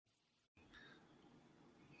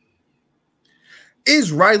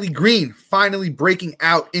Is Riley Green finally breaking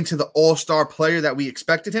out into the all-star player that we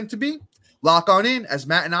expected him to be? Lock on in as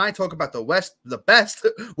Matt and I talk about the best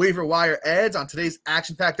waiver wire ads on today's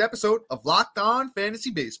action-packed episode of Locked On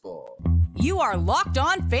Fantasy Baseball. You are Locked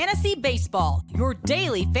On Fantasy Baseball, your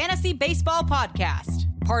daily fantasy baseball podcast.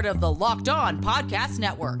 Part of the Locked On Podcast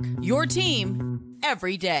Network, your team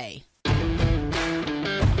every day.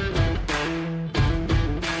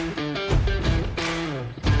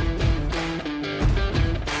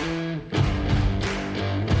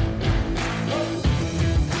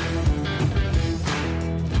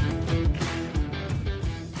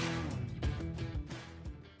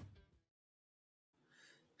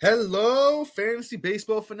 Hello, fantasy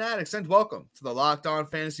baseball fanatics, and welcome to the Locked On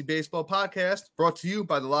Fantasy Baseball podcast, brought to you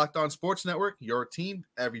by the Locked On Sports Network, your team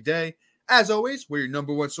every day. As always, we're your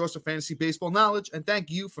number one source of fantasy baseball knowledge, and thank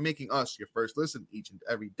you for making us your first listen each and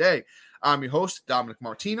every day. I'm your host, Dominic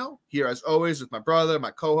Martino, here as always with my brother, my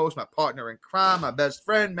co-host, my partner in crime, my best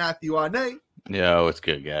friend, Matthew Arnay. Yo, what's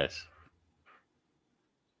good, guys?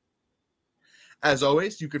 As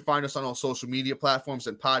always, you can find us on all social media platforms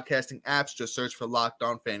and podcasting apps. Just search for Locked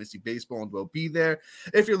On Fantasy Baseball and we'll be there.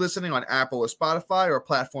 If you're listening on Apple or Spotify or a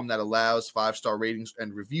platform that allows 5-star ratings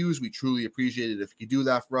and reviews, we truly appreciate it if you do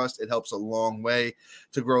that for us. It helps a long way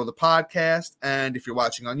to grow the podcast. And if you're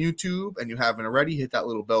watching on YouTube and you haven't already, hit that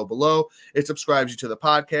little bell below. It subscribes you to the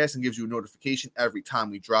podcast and gives you a notification every time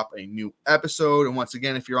we drop a new episode. And once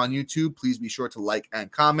again, if you're on YouTube, please be sure to like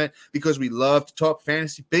and comment because we love to talk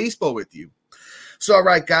fantasy baseball with you. So, all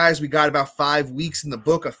right, guys, we got about 5 weeks in the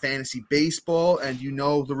book of fantasy baseball, and you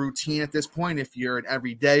know the routine at this point. If you're an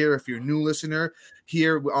everydayer, if you're a new listener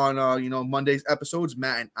here on, Monday's episodes,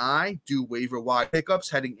 Matt and I do waiver wire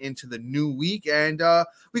pickups heading into the new week, and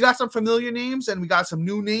we got some familiar names, and we got some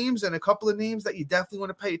new names, and a couple of names that you definitely want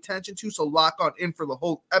to pay attention to. So, lock on in for the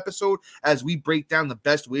whole episode as we break down the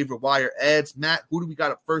best waiver wire ads. Matt, who do we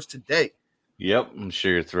got up first today? Yep, I'm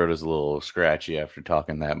sure your throat is a little scratchy after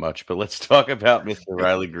talking that much, but let's talk about Mr.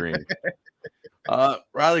 Riley Green.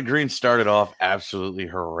 Riley Green started off absolutely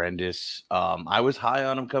horrendous. I was high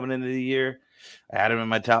on him coming into the year. I had him in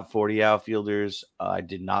my top 40 outfielders. I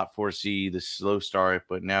did not foresee the slow start,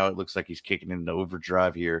 but now it looks like he's kicking into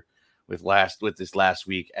overdrive here with this last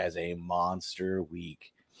week as a monster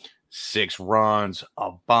week. 6 runs,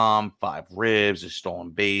 a bomb, 5 ribs, a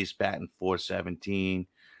stolen base, batting .417.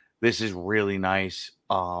 This is really nice.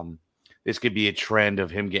 This could be a trend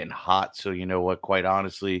of him getting hot. So, you know what, quite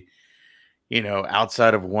honestly,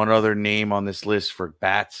 outside of one other name on this list for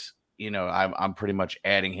bats, I'm pretty much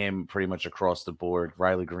adding him pretty much across the board.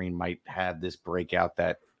 Riley Green might have this breakout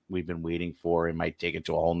that we've been waiting for. It might take it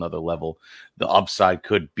to a whole nother level. The upside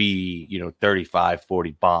could be, 35,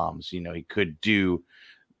 40 bombs. He could do,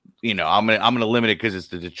 I'm gonna limit it because it's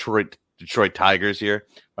the Detroit Tigers here.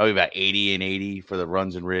 Probably about 80 and 80 for the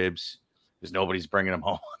runs and ribs because nobody's bringing them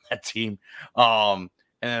home on that team. And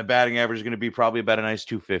the batting average is going to be probably about a nice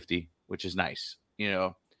 250, which is nice.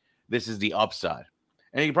 This is the upside.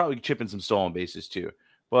 And you can probably chip in some stolen bases too.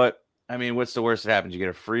 But, I mean, what's the worst that happens? You get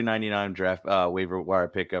a free 99 draft waiver wire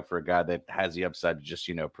pickup for a guy that has the upside to just,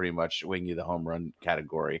 pretty much wing you the home run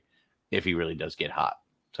category if he really does get hot.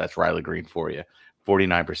 So that's Riley Green for you.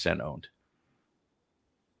 49% owned.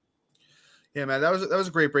 Yeah, man, that was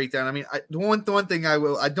a great breakdown. I mean, the one thing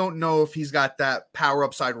I don't know if he's got that power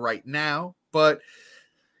upside right now, but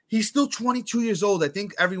he's still 22 years old. I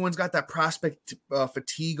think everyone's got that prospect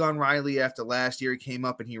fatigue on Riley after last year. He came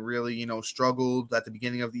up and he really, struggled at the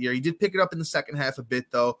beginning of the year. He did pick it up in the second half a bit,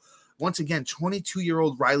 though. Once again,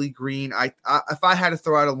 22-year-old Riley Green. If I had to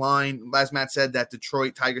throw out a line, as Matt said, that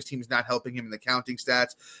Detroit Tigers team is not helping him in the counting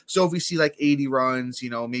stats. So if we see like 80 runs,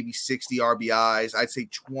 maybe 60 RBIs, I'd say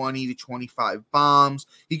 20 to 25 bombs.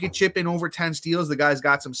 He could chip in over 10 steals. The guy's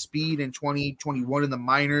got some speed in 2021 in the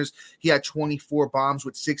minors. He had 24 bombs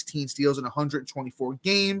with 16 steals in 124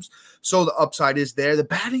 games. So the upside is there. The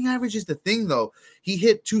batting average is the thing, though. He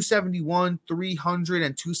hit 271, 300,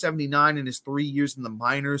 and 279 in his 3 years in the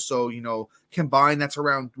minors. So, combined, that's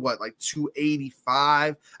around,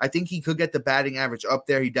 285. I think he could get the batting average up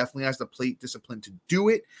there. He definitely has the plate discipline to do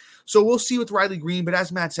it. So we'll see with Riley Green. But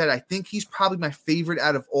as Matt said, I think he's probably my favorite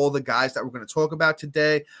out of all the guys that we're going to talk about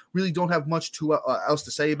today. Really don't have much else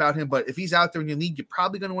to say about him. But if he's out there in your league, you're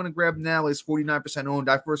probably going to want to grab him now. He's 49% owned.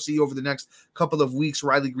 I foresee over the next couple of weeks,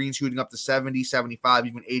 Riley Green shooting up to 70, 75,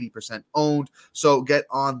 even 80% owned. So get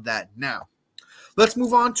on that now. Let's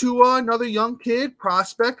move on to another young kid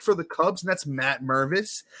prospect for the Cubs, and that's Matt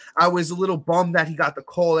Mervis. I was a little bummed that he got the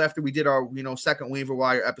call after we did our, second waiver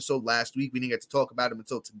wire episode last week. We didn't get to talk about him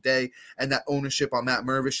until today, and that ownership on Matt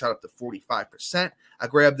Mervis shot up to 45%. I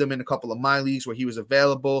grabbed him in a couple of my leagues where he was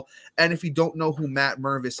available. And if you don't know who Matt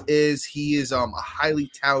Mervis is, he is a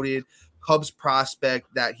highly touted Cubs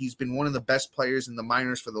prospect that he's been one of the best players in the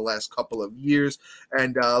minors for the last couple of years.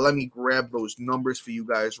 And let me grab those numbers for you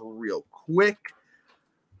guys real quick.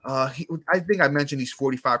 I think I mentioned he's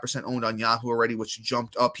 45% owned on Yahoo already, which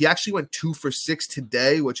jumped up. He actually went 2 for 6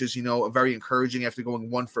 today, which is, very encouraging after going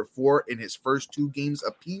 1 for 4 in his first 2 games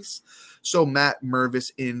apiece. So Matt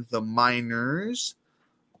Mervis in the minors.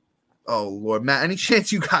 Oh, Lord, Matt, any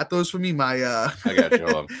chance you got those for me? I got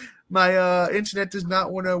you. My internet does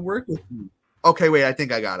not want to work with me. Okay, wait, I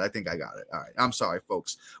think I got it. All right, I'm sorry,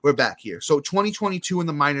 folks. We're back here. So 2022 in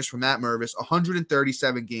the minors for Matt Mervis,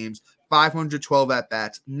 137 games, 512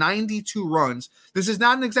 at-bats, 92 runs. This is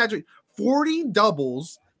not an exaggeration. 40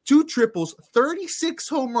 doubles, 2 triples, 36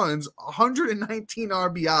 home runs, 119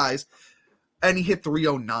 RBIs, and he hit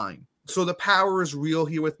 309. So the power is real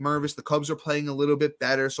here with Mervis. The Cubs are playing a little bit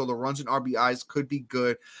better, so the runs and RBIs could be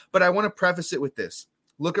good. But I want to preface it with this.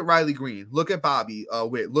 Look at Riley Green. Look at Bobby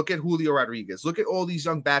Witt. Look at Julio Rodriguez. Look at all these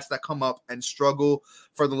young bats that come up and struggle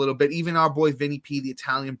for the little bit. Even our boy Vinny P, the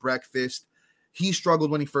Italian breakfast, he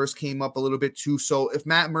struggled when he first came up a little bit too. So if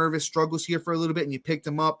Matt Mervis struggles here for a little bit and you picked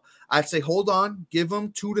him up, I'd say hold on, give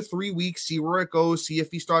him 2 to 3 weeks, see where it goes, see if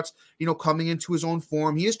he starts, coming into his own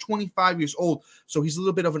form. He is 25 years old, so he's a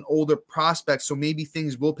little bit of an older prospect, so maybe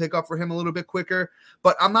things will pick up for him a little bit quicker.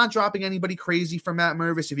 But I'm not dropping anybody crazy for Matt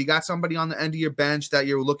Mervis. If you got somebody on the end of your bench that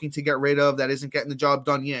you're looking to get rid of that isn't getting the job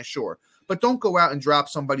done, yeah, sure. But don't go out and drop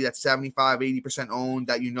somebody that's 75, 80% owned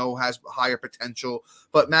that has higher potential.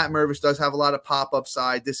 But Matt Mervis does have a lot of pop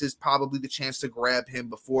upside. This is probably the chance to grab him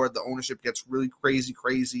before the ownership gets really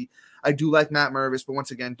crazy. I do like Matt Mervis, but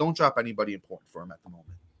once again, don't drop anybody important for him at the moment.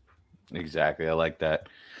 Exactly. I like that.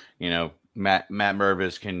 Matt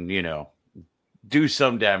Mervis can, do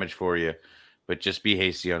some damage for you, but just be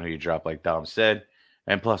hasty on who you drop, like Dom said.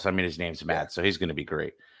 And plus, his name's Matt, so he's going to be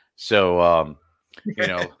great. So,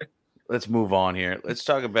 let's move on here. Let's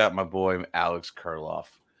talk about my boy, Alex Kirilloff.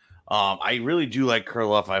 I really do like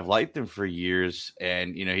Kirilloff. I've liked him for years.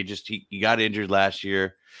 And, he got injured last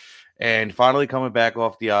year and finally coming back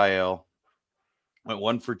off the IL. Went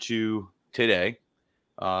 1 for 2 today,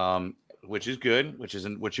 which is good, which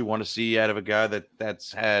isn't what you want to see out of a guy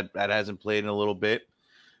that hasn't played in a little bit.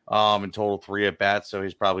 In total 3 at bats. So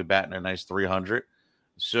he's probably batting a nice 300.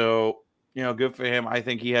 So, good for him. I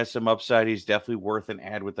think he has some upside. He's definitely worth an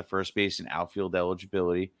ad with the first base and outfield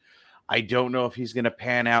eligibility. I don't know if he's going to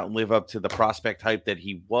pan out and live up to the prospect hype that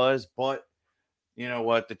he was, but you know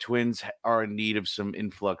what? The Twins are in need of some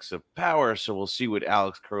influx of power, so we'll see what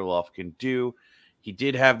Alex Kirilloff can do. He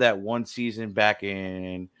did have that one season back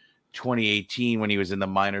in 2018 when he was in the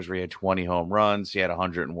minors where he had 20 home runs. He had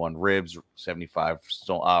 101 ribs, 75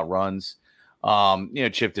 runs.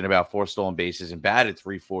 Chipped in about 4 stolen bases and batted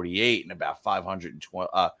 348 and about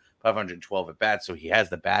 512 at bats. So he has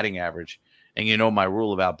the batting average. And my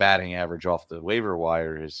rule about batting average off the waiver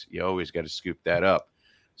wire is you always got to scoop that up.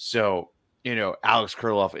 So, Alex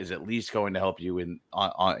Kirilloff is at least going to help you in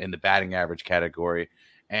the batting average category.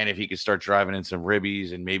 And if he could start driving in some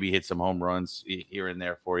ribbies and maybe hit some home runs here and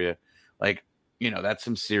there for you, that's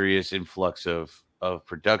some serious influx of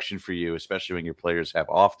production for you, especially when your players have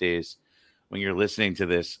off days. When you're listening to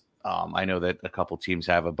this, I know that a couple teams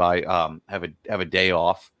have a day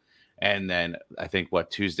off, and then I think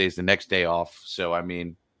Tuesday's the next day off. So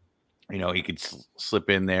he could slip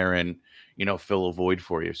in there and fill a void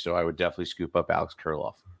for you. So I would definitely scoop up Alex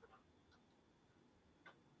Kirilloff.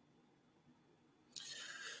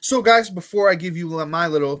 So guys, before I give you my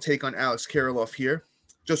little take on Alex Kirilloff here,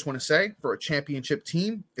 just want to say for a championship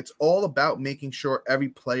team, it's all about making sure every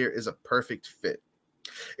player is a perfect fit.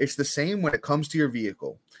 It's the same when it comes to your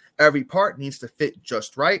vehicle. Every part needs to fit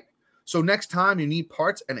just right. So next time you need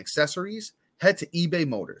parts and accessories, head to eBay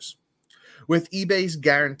Motors. With eBay's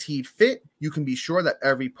guaranteed fit, you can be sure that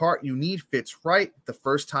every part you need fits right the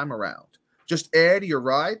first time around. Just add your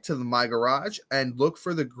ride to My Garage and look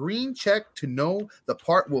for the green check to know the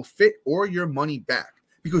part will fit or your money back.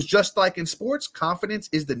 Because just like in sports, confidence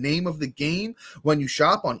is the name of the game when you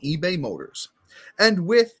shop on eBay Motors. And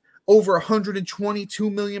with over 122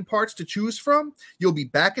 million parts to choose from, you'll be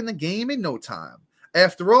back in the game in no time.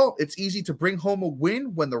 After all, it's easy to bring home a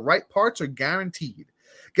win when the right parts are guaranteed.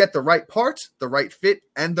 Get the right parts, the right fit,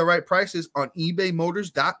 and the right prices on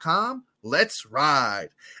ebaymotors.com. Let's ride.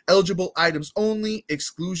 Eligible items only.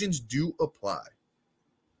 Exclusions do apply.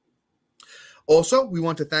 Also, we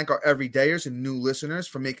want to thank our everydayers and new listeners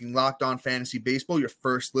for making Locked On Fantasy Baseball your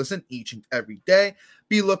first listen each and every day.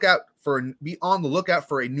 Be on the lookout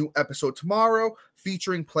for a new episode tomorrow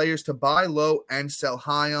featuring players to buy low and sell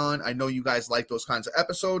high on. I know you guys like those kinds of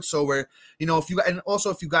episodes, so if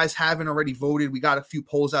you guys haven't already voted, we got a few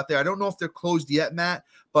polls out there. I don't know if they're closed yet, Matt,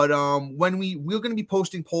 but when we're going to be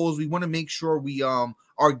posting polls, we want to make sure we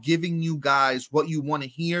are giving you guys what you want to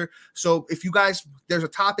hear. So if you guys, there's a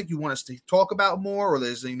topic you want us to talk about more, or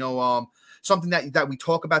there's something that we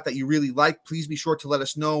talk about that you really like, please be sure to let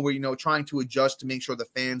us know. We're trying to adjust to make sure the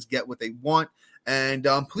fans get what they want. And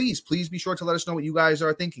please be sure to let us know what you guys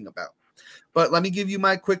are thinking about. But let me give you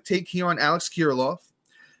my quick take here on Alex Kirilloff.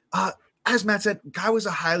 As Matt said, guy was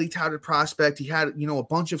a highly touted prospect. He had, a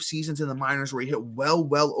bunch of seasons in the minors where he hit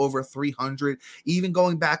well over 300. Even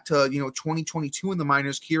going back to, 2022 in the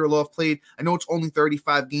minors, Kirilloff played, I know it's only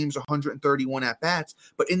 35 games, 131 at-bats,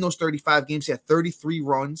 but in those 35 games, he had 33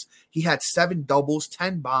 runs. He had 7 doubles,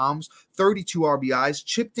 10 bombs, 32 RBIs,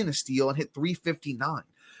 chipped in a steal, and hit 359.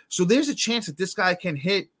 So there's a chance that this guy can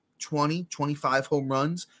hit 20, 25 home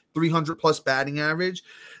runs, 300 plus batting average.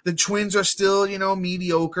 The Twins are still,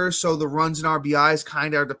 mediocre. So the runs and RBIs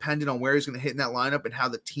kind of are dependent on where he's going to hit in that lineup and how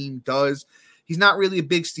the team does. He's not really a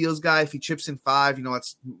big steals guy. If he chips in 5,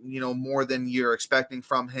 that's, more than you're expecting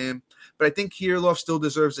from him. But I think Kirilloff still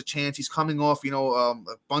deserves a chance. He's coming off, a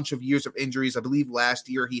bunch of years of injuries. I believe last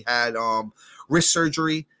year he had wrist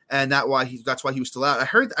surgery, and that's why he was still out.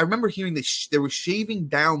 I remember hearing they were shaving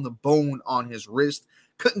down the bone on his wrist.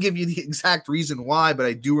 Couldn't give you the exact reason why, but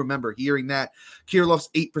I do remember hearing that. Kirilloff's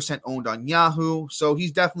 8% owned on Yahoo, so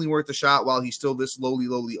he's definitely worth a shot while he's still this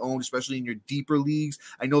lowly owned, especially in your deeper leagues.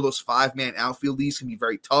 I know those 5-man outfield leagues can be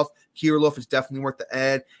very tough. Kirilloff is definitely worth the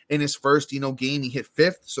ad. In his first, game, he hit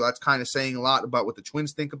 5th, so that's kind of saying a lot about what the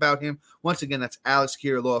Twins think about him. Once again, that's Alex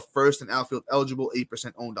Kirilloff, first and outfield eligible,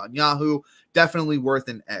 8% owned on Yahoo. Definitely worth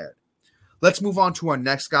an ad. Let's move on to our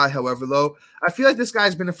next guy, however, though. I feel like this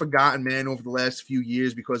guy's been a forgotten man over the last few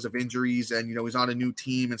years because of injuries and, he's on a new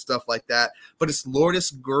team and stuff like that. But it's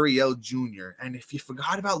Lourdes Gurriel Jr. And if you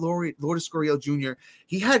forgot about Lourdes Gurriel Jr.,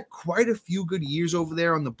 he had quite a few good years over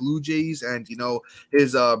there on the Blue Jays. And,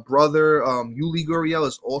 his brother, Yuli Gurriel,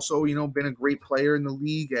 has also, been a great player in the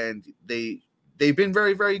league. And they've been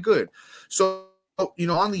very, very good. So,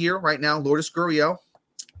 on the year right now, Lourdes Gurriel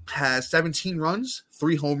has 17 runs,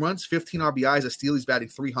 3 home runs, 15 RBIs, a steal. He's batting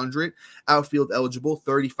 300, outfield eligible,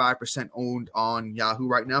 35% owned on Yahoo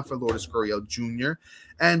right now for Lourdes Gurriel Jr.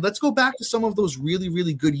 And let's go back to some of those really,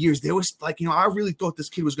 really good years. There was I really thought this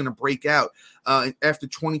kid was going to break out after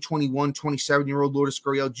 2021, 27-year-old Lourdes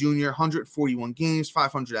Gurriel Jr., 141 games,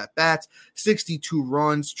 500 at-bats, 62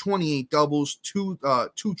 runs, 28 doubles, two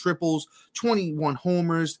triples, 21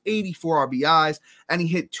 homers, 84 RBIs, and he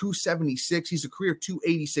hit 276. He's a career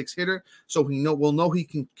 286 hitter, so we'll know he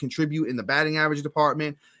can contribute in the batting average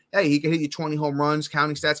department. Hey, he can hit you 20 home runs.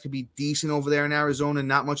 Counting stats could be decent over there in Arizona.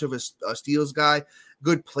 Not much of a steals guy.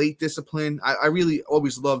 Good plate discipline. I really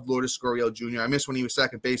always loved Lourdes Gurriel Jr. I miss when he was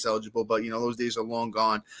second base eligible, but, those days are long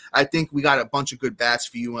gone. I think we got a bunch of good bats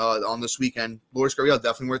for you on this weekend. Lourdes Gurriel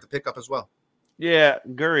definitely worth the pickup as well. Yeah,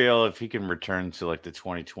 Gurriel, if he can return to the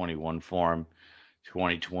 2021 form,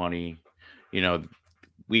 2020,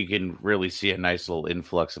 we can really see a nice little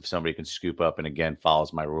influx of somebody can scoop up and, again,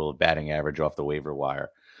 follows my rule of batting average off the waiver wire.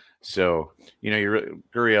 So,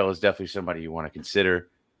 Gurriel is definitely somebody you want to consider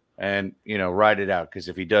and, ride it out, because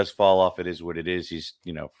if he does fall off, it is what it is. He's,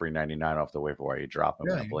 free 99 off the waiver wire. You drop him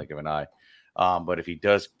in a blink of an eye. But if he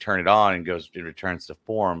does turn it on and returns to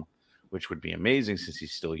form, which would be amazing since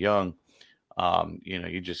he's still young,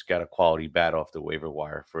 you just got a quality bat off the waiver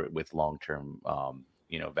wire with long-term,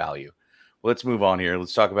 value. Well, let's move on here.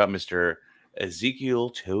 Let's talk about Mr.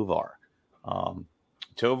 Ezequiel Tovar.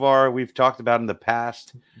 Tovar, we've talked about in the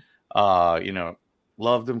past.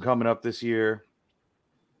 Loved him coming up this year.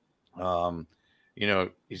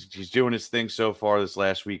 He's doing his thing so far. This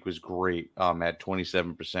last week was great. At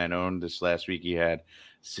 27% owned. This last week he had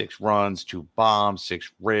 6 runs, 2 bombs,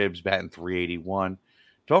 6 ribs, batting 381.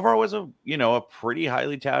 Tovar was a pretty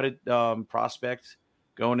highly touted prospect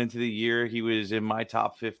going into the year. He was in my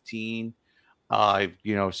top 15.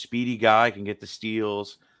 Speedy guy, can get the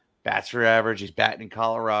steals, bats for average. He's batting in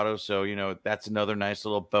Colorado, so that's another nice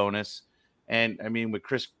little bonus. And I mean, with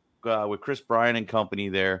Chris Bryant and company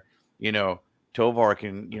there, Tovar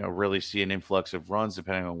can really see an influx of runs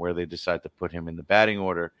depending on where they decide to put him in the batting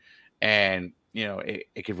order, and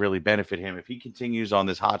it could really benefit him if he continues on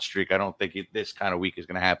this hot streak. I don't think this kind of week is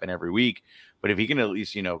going to happen every week, but if he can at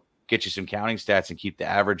least get you some counting stats and keep the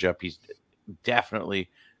average up, he's definitely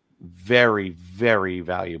very, very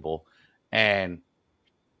valuable. And,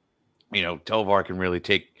 Tovar can really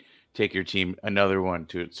take your team another one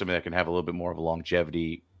to something that can have a little bit more of a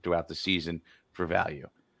longevity throughout the season for value.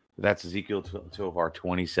 That's Ezekiel Tovar,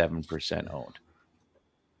 27% owned.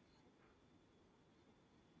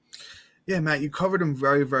 Yeah, Matt, you covered him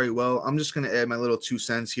very, very well. I'm just going to add my little 2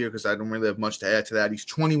 cents here because I don't really have much to add to that. He's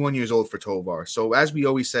 21 years old for Tovar. So as we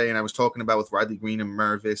always say, and I was talking about with Riley Green and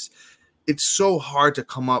Mervis, it's so hard to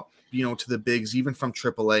come up, to the bigs, even from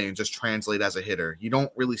AAA, and just translate as a hitter. You don't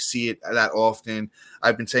really see it that often.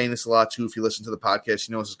 I've been saying this a lot too. If you listen to the podcast,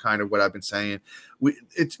 this is kind of what I've been saying.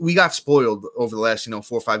 We got spoiled over the last 4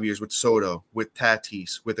 or 5 years with Soto, with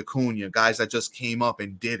Tatis, with Acuna, guys that just came up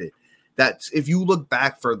and did it. That if you look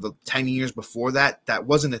back for the 10 years before that, that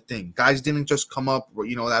wasn't a thing. Guys didn't just come up,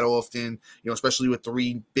 that often, especially with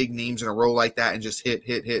 3 big names in a row like that and just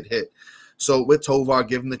hit. So with Tovar,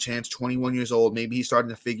 give him the chance, 21 years old. Maybe he's starting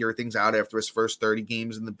to figure things out after his first 30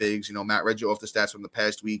 games in the bigs. Matt read you off the stats from the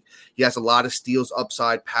past week. He has a lot of steals,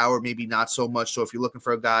 upside, power, maybe not so much. So if you're looking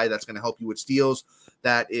for a guy that's going to help you with steals,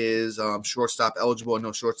 that is shortstop eligible. I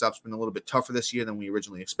know shortstop's been a little bit tougher this year than we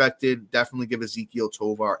originally expected. Definitely give Ezekiel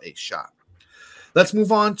Tovar a shot. Let's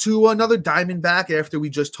move on to another Diamondback after we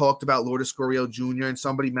just talked about Lourdes Gurriel Jr. and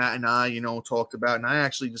somebody Matt and I, talked about. And I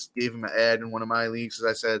actually just gave him an ad in one of my leagues. As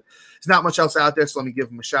I said, there's not much else out there, so let me give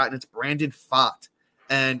him a shot. And it's Brandon Pfaadt.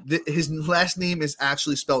 And his last name is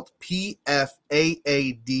actually spelled Pfaadt.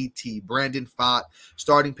 Brandon Pfaadt,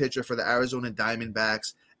 starting pitcher for the Arizona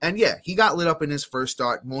Diamondbacks. And yeah, he got lit up in his first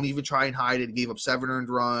start. Won't even try and hide it. He gave up 7 earned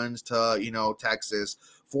runs to, Texas,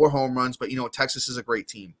 4 home runs. But, Texas is a great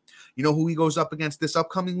team. You know who he goes up against this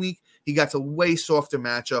upcoming week? He got a way softer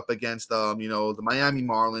matchup against, the Miami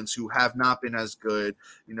Marlins, who have not been as good.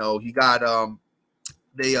 He got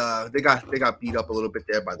they got beat up a little bit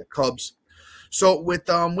there by the Cubs. So with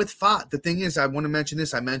Pfaadt, the thing is, I want to mention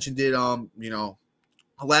this. I mentioned it,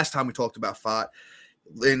 last time we talked about Pfaadt.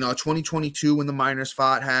 In 2022, when the minors,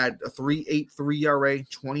 Pfaadt had a 3.83 ERA,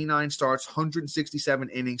 29 starts, 167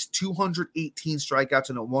 innings, 218 strikeouts,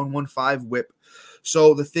 and a 1.15 WHIP.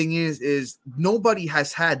 So the thing is nobody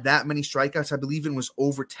has had that many strikeouts. I believe it was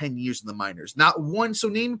over 10 years in the minors. Not one. So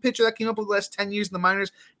name a pitcher that came up with the last 10 years in the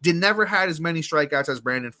minors never had as many strikeouts as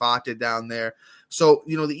Brandon Pfaadt did down there. So,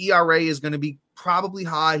 the ERA is going to be probably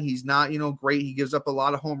high. He's not, great. He gives up a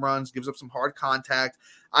lot of home runs, gives up some hard contact.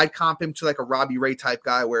 I'd comp him to like a Robbie Ray type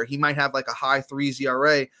guy where he might have like a high 3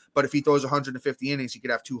 ERA, but if he throws 150 innings, he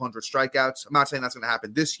could have 200 strikeouts. I'm not saying that's going to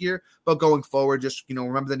happen this year, but going forward, just,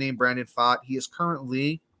 remember the name Brandon Pfaadt. He is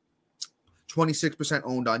currently 26%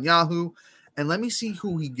 owned on Yahoo. And let me see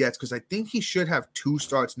who he gets, because I think he should have 2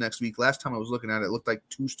 starts next week. Last time I was looking at it, it looked like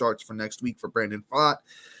 2 starts for next week for Brandon Pfaadt.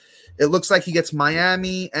 It looks like he gets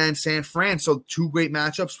Miami and San Fran, so 2 great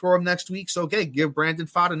matchups for him next week. So, okay, give Brandon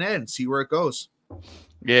Pfaadt an ad and see where it goes.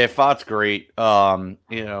 Yeah, Pfaadt's great.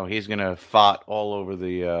 He's gonna Pfaadt all over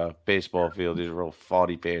the baseball field. These real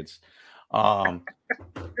Pfaadty pants.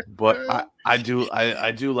 But I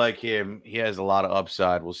do like him. He has a lot of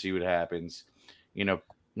upside. We'll see what happens.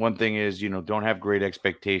 One thing is, don't have great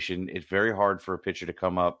expectation. It's very hard for a pitcher to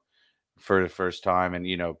come up for the first time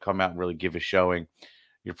and come out and really give a showing.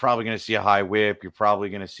 You're probably going to see a high whip. You're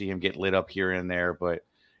probably going to see him get lit up here and there, but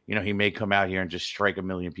he may come out here and just strike a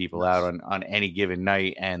million people out on any given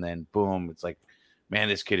night, and then boom, it's like, man,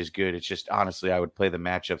 this kid is good. It's just, honestly, I would play the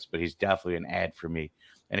matchups, but he's definitely an ad for me.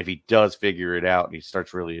 And if he does figure it out and he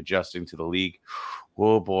starts really adjusting to the league,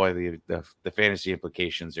 oh boy, the fantasy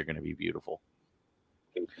implications are going to be beautiful.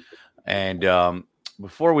 And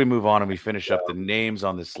before we move on and we finish up the names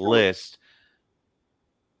on this list,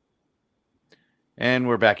 and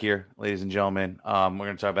we're back here, ladies and gentlemen. We're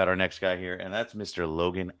going to talk about our next guy here, and that's Mr.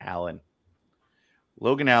 Logan Allen.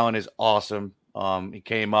 Logan Allen is awesome. He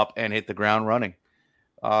came up and hit the ground running.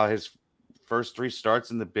 His first 3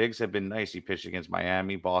 starts in the bigs have been nice. He pitched against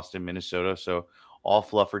Miami, Boston, Minnesota, so all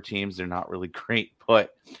fluffer teams. They're not really great,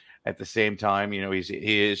 but at the same time, he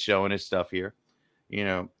is showing his stuff here.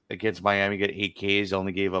 Against Miami, got 8 Ks,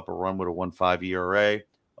 only gave up a run with a 1.5 ERA,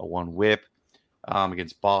 a 1 WHIP.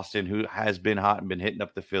 Against Boston, who has been hot and been hitting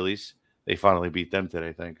up the Phillies. They finally beat them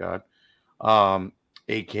today, thank God.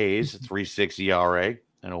 8 Ks, 3.6 ERA,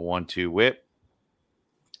 and a 1.2 WHIP.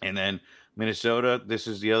 And then Minnesota, this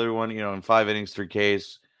is the other one, in 5 innings, 3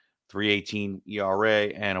 Ks, 3.18 ERA,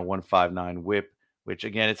 and a 1.59 WHIP, which,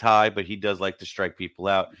 again, it's high, but he does like to strike people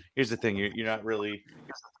out. Here's the thing, you're not really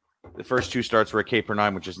 – the first 2 starts were a K per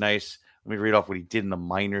 9, which is nice. Let me read off what he did in the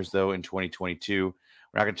minors, though, in 2022.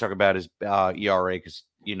 We're not going to talk about his ERA because,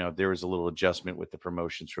 there was a little adjustment with the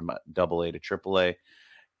promotions from AA to AAA.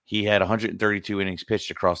 He had 132 innings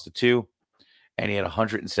pitched across the 2, and he had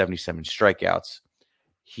 177 strikeouts.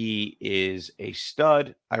 He is a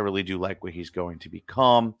stud. I really do like what he's going to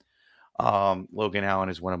become. Logan Allen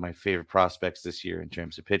is one of my favorite prospects this year in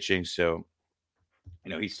terms of pitching. So,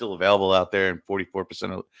 he's still available out there and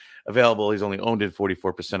 44% available. He's only owned in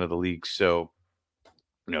 44% of the league. So,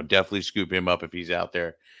 definitely scoop him up if he's out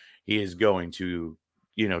there. He is going to,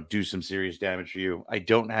 do some serious damage for you. I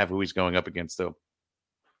don't have who he's going up against, though.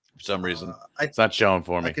 For some reason, it's not showing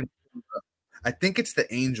for me. I think it's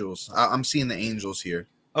the Angels. I'm seeing the Angels here.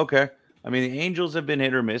 Okay. I mean, the Angels have been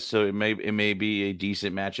hit or miss, so it may be a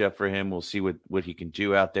decent matchup for him. We'll see what he can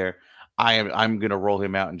do out there. I'm gonna roll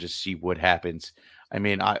him out and just see what happens. I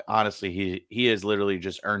mean, I honestly he has literally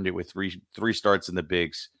just earned it with three starts in the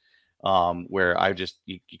bigs, where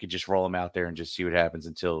you could just roll him out there and just see what happens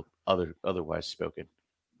until otherwise spoken.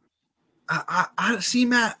 I see,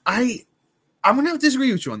 Matt. I'm going to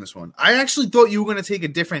disagree with you on this one. I actually thought you were going to take a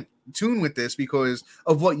different tune with this because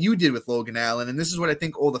of what you did with Logan Allen. And this is what I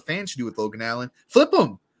think all the fans should do with Logan Allen. Flip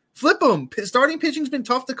him. Starting pitching's been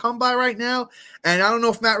tough to come by right now. And I don't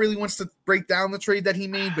know if Matt really wants to break down the trade that he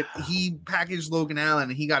made, but he packaged Logan Allen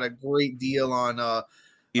and he got a great deal on,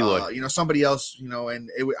 Eloy. Somebody else,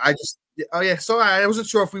 so I wasn't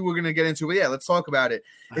sure if we were going to get into it, but yeah, let's talk about it.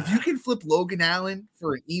 If you can flip Logan Allen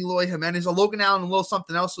for an Eloy Jimenez, a Logan Allen, a little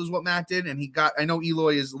something else is what Matt did. And I know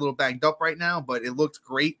Eloy is a little banged up right now, but it looked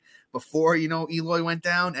great before, Eloy went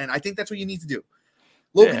down. And I think that's what you need to do.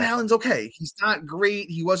 Logan Allen's okay. He's not great.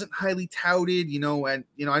 He wasn't highly touted, and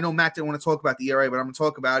I know Matt didn't want to talk about the ERA, but I'm going to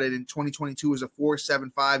talk about it. In 2022 was a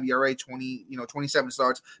 4.75 ERA, 27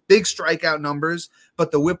 starts, big strikeout numbers,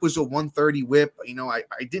 but the whip was a 130 whip. I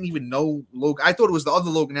didn't even know Logan. I thought it was the other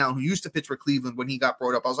Logan Allen who used to pitch for Cleveland when he got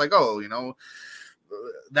brought up. I was like,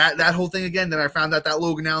 that whole thing again. Then I found out that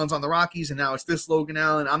Logan Allen's on the Rockies, and now it's this Logan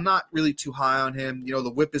Allen. I'm not really too high on him. The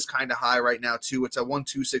whip is kind of high right now too. It's a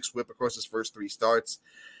 1.26 whip across his first 3 starts.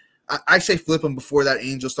 I say flip him before that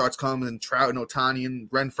Angel starts coming, and Trout and Ohtani and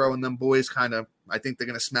Renfroe and them boys I think they're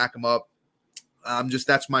going to smack him up.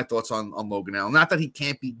 That's my thoughts on Logan Allen. Not that he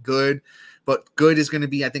can't be good, but good is going to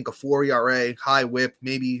be, I think, a 4 ERA, high whip,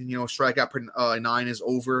 maybe, strikeout per 9 is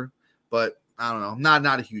over, but I don't know.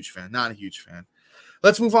 Not a huge fan.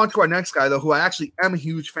 Let's move on to our next guy, though, who I actually am a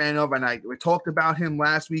huge fan of, and we talked about him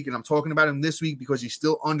last week, and I'm talking about him this week because he's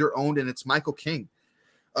still under-owned, and it's Michael King.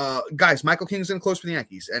 Guys, Michael King is going to close for the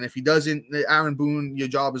Yankees, and if he doesn't, Aaron Boone, your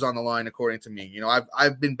job is on the line, according to me.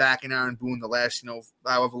 I've been backing Aaron Boone the last,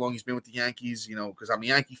 however long he's been with the Yankees, because I'm a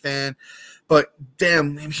Yankee fan, but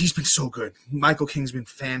damn, he's been so good. Michael King's been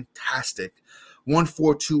fantastic.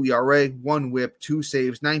 1.42 ERA, 1 whip, 2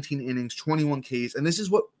 saves, 19 innings, 21 Ks, and this is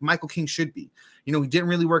what Michael King should be. He didn't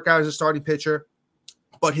really work out as a starting pitcher,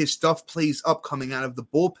 but his stuff plays up coming out of the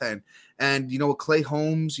bullpen. And, with Clay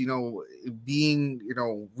Holmes, being,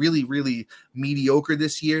 really, really mediocre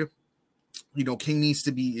this year, King needs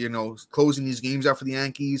to be, closing these games out for the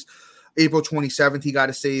Yankees. April 27th, he got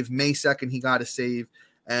a save. May 2nd, he got a save.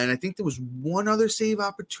 And I think there was one other save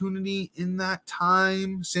opportunity in that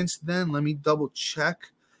time since then. Let me double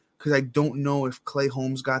check because I don't know if Clay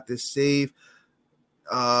Holmes got this save.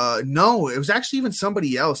 No, it was actually even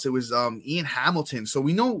somebody else. It was Ian Hamilton. So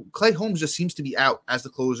we know Clay Holmes just seems to be out as the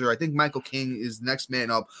closer. I think Michael King is next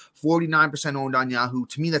man up. 49% owned on Yahoo.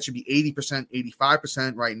 To me, that should be 80%,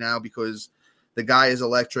 85% right now because the guy is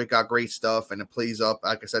electric, got great stuff, and it plays up,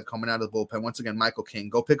 like I said, coming out of the bullpen. Once again, Michael King,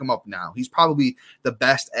 go pick him up now. He's probably the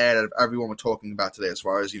best ad of everyone we're talking about today as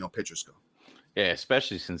far as, pitchers go. Yeah,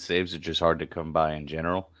 especially since saves are just hard to come by in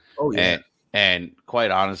general. Oh, yeah. And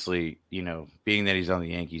quite honestly, being that he's on the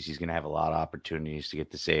Yankees, he's going to have a lot of opportunities to get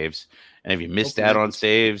the saves. And if you missed out on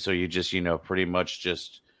saves or you just, pretty much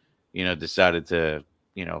just, decided to,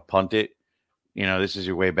 punt it, this is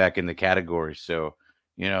your way back in the category. So,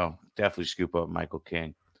 definitely scoop up Michael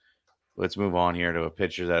King. Let's move on here to a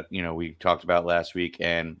pitcher that, we talked about last week.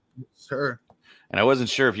 And I wasn't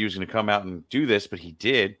sure if he was going to come out and do this, but he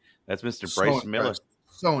did. That's Mr. Bryce Miller.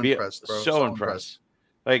 So impressed, bro. So impressed.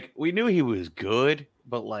 Like, we knew he was good,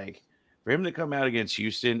 but, for him to come out against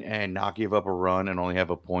Houston and not give up a run and only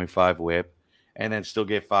have a 0.5 whip and then still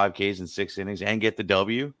get 5 Ks in 6 innings and get the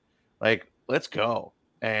W, let's go.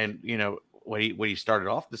 And, what he started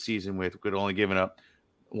off the season with could only given up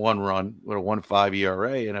 1 run with a 1.5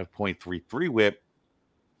 ERA and a 0.33 whip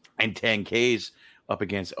and 10 Ks up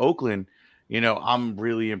against Oakland. I'm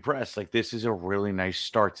really impressed. This is a really nice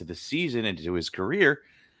start to the season and to his career.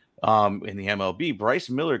 In the MLB, Bryce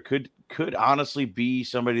Miller could honestly be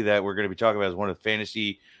somebody that we're going to be talking about as one of the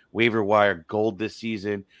fantasy waiver wire gold this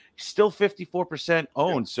season. He's still 54%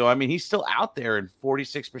 owned. So, I mean, he's still out there in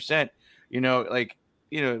 46%.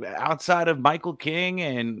 outside of Michael King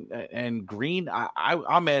and Green,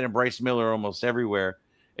 I'm adding Bryce Miller almost everywhere.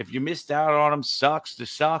 If you missed out on him, sucks to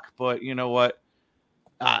suck. But you know what?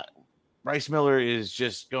 Bryce Miller is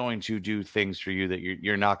just going to do things for you that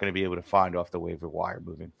you're not going to be able to find off the waiver wire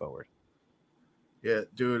moving forward. Yeah,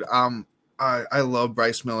 dude. I love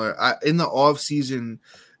Bryce Miller. In the off season,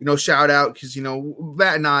 shout out because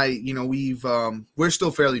Matt and I, we're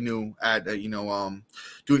still fairly new at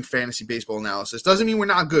doing fantasy baseball analysis. Doesn't mean we're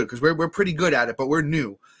not good because we're pretty good at it, but we're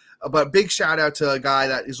new. But big shout out to a guy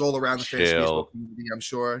that is all around the fantasy baseball community. I'm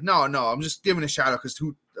sure. No, I'm just giving a shout out because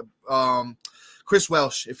Chris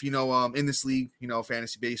Welsh, if you know in this league,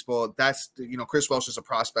 fantasy baseball, that's Chris Welsh is a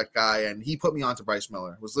prospect guy, and he put me on to Bryce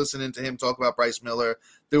Miller. Was listening to him talk about Bryce Miller,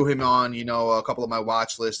 threw him on a couple of my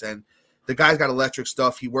watch lists, and the guy's got electric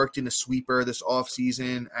stuff. He worked in a sweeper this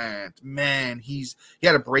offseason, and man, he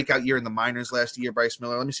had a breakout year in the minors last year, Bryce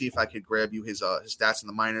Miller. Let me see if I could grab you his stats in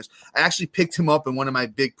the minors. I actually picked him up in one of my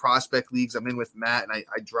big prospect leagues. I'm in with Matt, and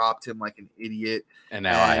I dropped him like an idiot. And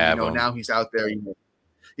now I have him. Now he's out there.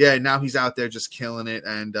 Yeah, now he's out there just killing it,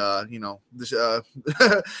 and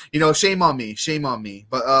shame on me.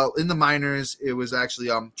 But in the minors, it was actually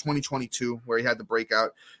 2022 where he had the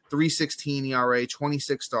breakout. 3.16 ERA,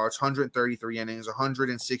 26 starts, 133 innings,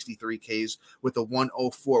 163 Ks with a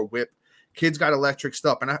 104 WHIP. Kid's got electric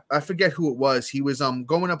stuff, and I forget who it was. He was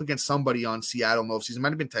going up against somebody on Seattle in the offseason. It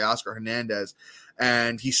might have been Teoscar Hernandez,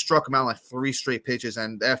 and he struck him out like 3 straight pitches.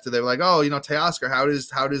 And after they were like, "Oh, Teoscar,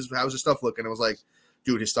 how's his stuff looking?" It was like,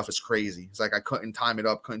 dude, his stuff is crazy. It's like I couldn't time it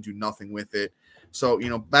up, couldn't do nothing with it. So,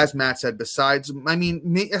 as Matt said, a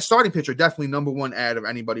starting pitcher, definitely number one ad of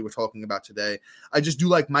anybody we're talking about today. I just do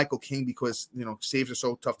like Michael King because, saves are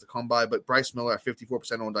so tough to come by. But Bryce Miller at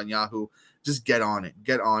 54% owned on Yahoo, just get on it.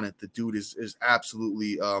 Get on it. The dude is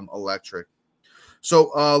absolutely electric.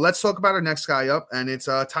 So let's talk about our next guy up, and it's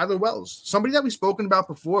Tyler Wells, somebody that we've spoken about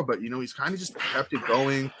before, but, he's kind of just kept it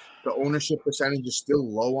going. The ownership percentage is still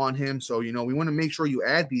low on him. So, we want to make sure you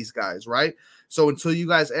add these guys, right? So until you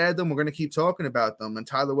guys add them, we're going to keep talking about them. And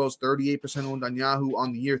Tyler Wells, 38% owned on Yahoo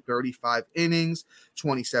on the year, 35 innings,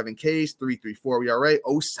 27 Ks, 3.34 ERA,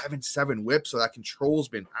 0.77 WHIP. So that control's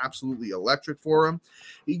been absolutely electric for him.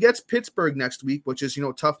 He gets Pittsburgh next week, which is,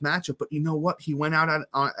 a tough matchup. But you know what? He went out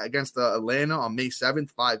against Atlanta on May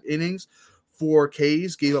 7th, 5 innings, 4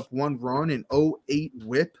 Ks, gave up 1 run and 0.8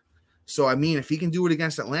 WHIP. So, if he can do it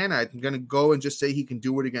against Atlanta, I'm going to go and just say he can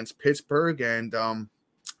do it against Pittsburgh, and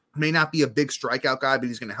may not be a big strikeout guy, but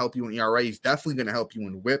he's going to help you in ERA. He's definitely going to help you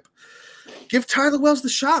in WHIP. Give Tyler Wells the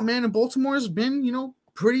shot, man. And Baltimore has been,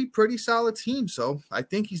 pretty solid team. So I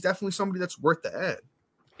think he's definitely somebody that's worth the ad.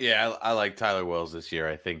 Yeah, I like Tyler Wells this year.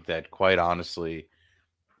 I think that, quite honestly,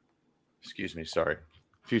 excuse me, sorry,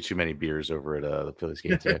 a few too many beers over at the Phillies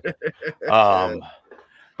game today.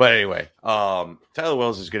 But anyway, Tyler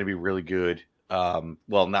Wells is going to be really good.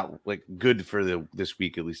 Well, not like good for this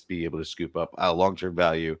week, at least be able to scoop up long-term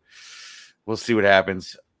value. We'll see what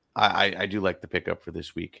happens. I do like the pickup for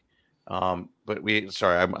this week. But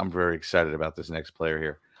I'm very excited about this next player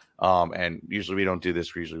here. And usually we don't do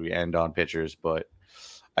this. Usually we end on pitchers, but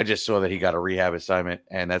I just saw that he got a rehab assignment,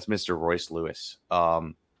 and that's Mr. Royce Lewis.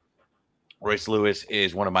 Royce Lewis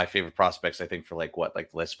is one of my favorite prospects, I think, for like the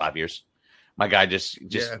last 5 years. My guy just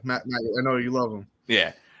yeah, Matt, I know you love him.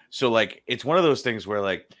 Yeah. So it's one of those things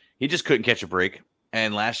where he just couldn't catch a break.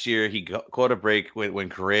 And last year he caught a break when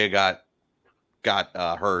Correa got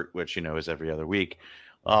hurt, which, is every other week.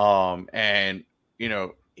 And,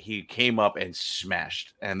 he came up and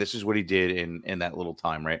smashed. And this is what he did in that little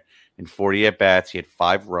time, right? In 40 at-bats, he had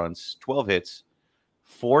 5 runs, 12 hits,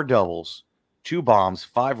 4 doubles, 2 bombs,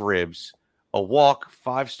 5 ribs, a walk,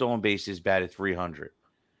 5 stolen bases, batted .300.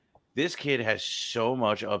 This kid has so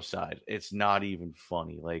much upside. It's not even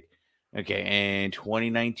funny. In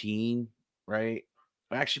 2019, right?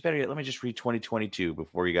 Actually, better yet, let me just read 2022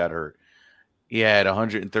 before he got hurt. He had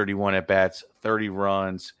 131 at-bats, 30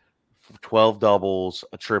 runs, 12 doubles,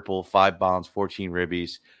 a triple, 5 bombs, 14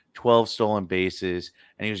 ribbies, 12 stolen bases,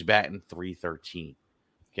 and he was batting .313.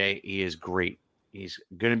 Okay, he is great. He's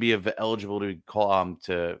going to be eligible to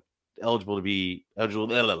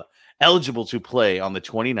play on the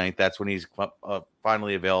 29th. That's when he's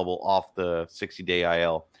finally available off the 60-day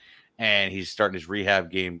IL. And he's starting his rehab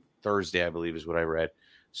game Thursday, I believe is what I read.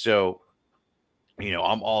 So,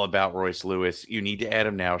 I'm all about Royce Lewis. You need to add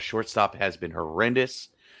him now. Shortstop has been horrendous.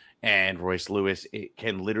 And Royce Lewis, it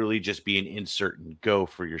can literally just be an insert and go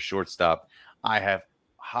for your shortstop. I have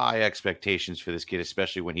high expectations for this kid,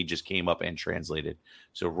 especially when he just came up and translated.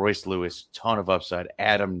 So Royce Lewis, ton of upside.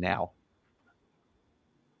 Add him now.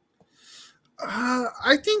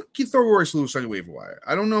 I think you throw Royce Lewis on your waiver wire.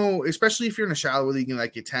 I don't know, especially if you're in a shallow league in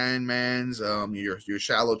like your 10 mans, your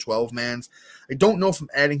shallow 12 mans. I don't know if I'm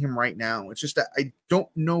adding him right now. It's just that I don't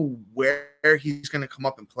know where he's going to come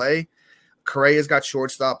up and play. Correa's got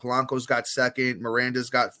shortstop, Polanco's got second, Miranda's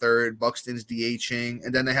got third, Buxton's DHing,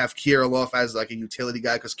 and then they have Kirilloff as like a utility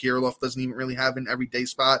guy because Kirilloff doesn't even really have an everyday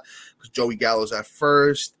spot because Joey Gallo's at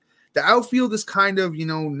first. The outfield is kind of,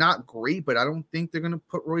 not great, but I don't think they're going to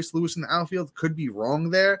put Royce Lewis in the outfield. Could be wrong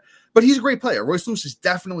there, but he's a great player. Royce Lewis is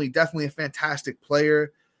definitely a fantastic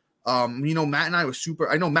player. Matt and I were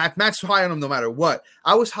I know Matt's high on him no matter what.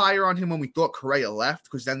 I was higher on him when we thought Correa left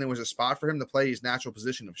because then there was a spot for him to play his natural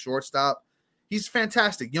position of shortstop. He's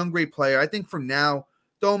fantastic, young, great player. I think for now,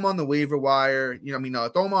 throw him on the waiver wire,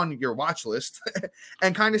 throw him on your watch list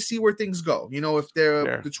and kind of see where things go. If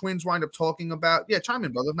the Twins wind up talking about, chime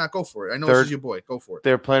in, brother. Matt, go for it. I know this is your boy. Go for it.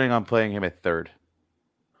 They're planning on playing him at third.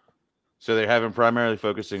 So they have him primarily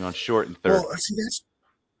focusing on short and third. Well, see,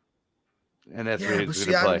 that's where he's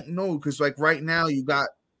going to play. I don't know, because like right now you got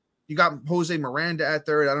Jose Miranda at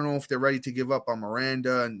third. I don't know if they're ready to give up on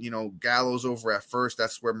Miranda, and Gallo's over at first.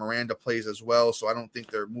 That's where Miranda plays as well. So I don't think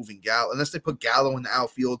they're moving Gallo unless they put Gallo in the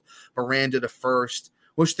outfield, Miranda to first,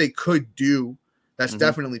 which they could do. That's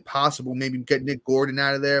definitely possible. Maybe get Nick Gordon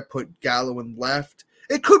out of there, put Gallo in left.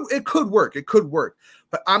 It could work. It could work.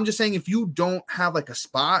 But I'm just saying, if you don't have like a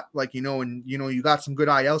spot, like and you got some good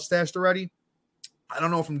IL stashed already, I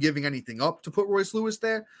don't know if I'm giving anything up to put Royce Lewis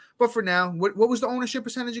there, but for now, what was the ownership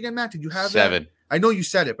percentage again, Matt? Did you have 7? That? I know you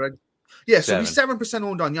said it, but so he's 7%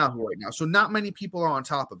 owned on Yahoo right now. So not many people are on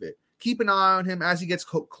top of it. Keep an eye on him as he gets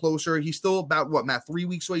closer. He's still about what, Matt, 3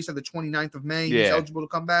 weeks away. He said the 29th of May. He's eligible to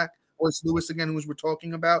come back. Royce Lewis again, who we're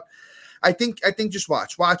talking about. I think just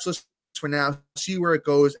watch list for now. See where it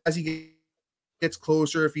goes as he gets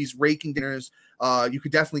closer. If he's raking dinners, you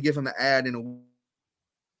could definitely give him an ad in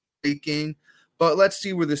a raking. But let's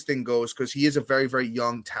see where this thing goes because he is a very, very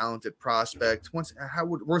young, talented prospect.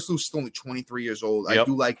 Royce Lewis is only 23 years old. Yep. I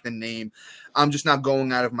do like the name. I'm just not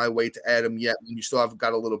going out of my way to add him yet. You still have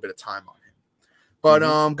got a little bit of time on him. But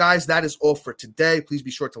guys, that is all for today. Please be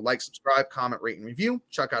sure to like, subscribe, comment, rate, and review.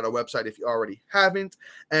 Check out our website if you already haven't.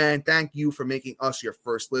 And thank you for making us your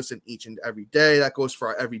first listen each and every day. That goes for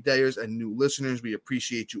our everydayers and new listeners. We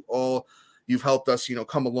appreciate you all. You've helped us,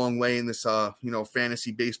 come a long way in this,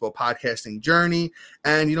 fantasy baseball podcasting journey.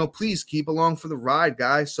 And, please keep along for the ride,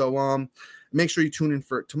 guys. So make sure you tune in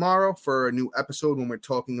for tomorrow for a new episode when we're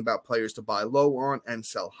talking about players to buy low on and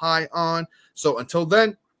sell high on. So until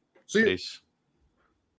then, see you. Peace.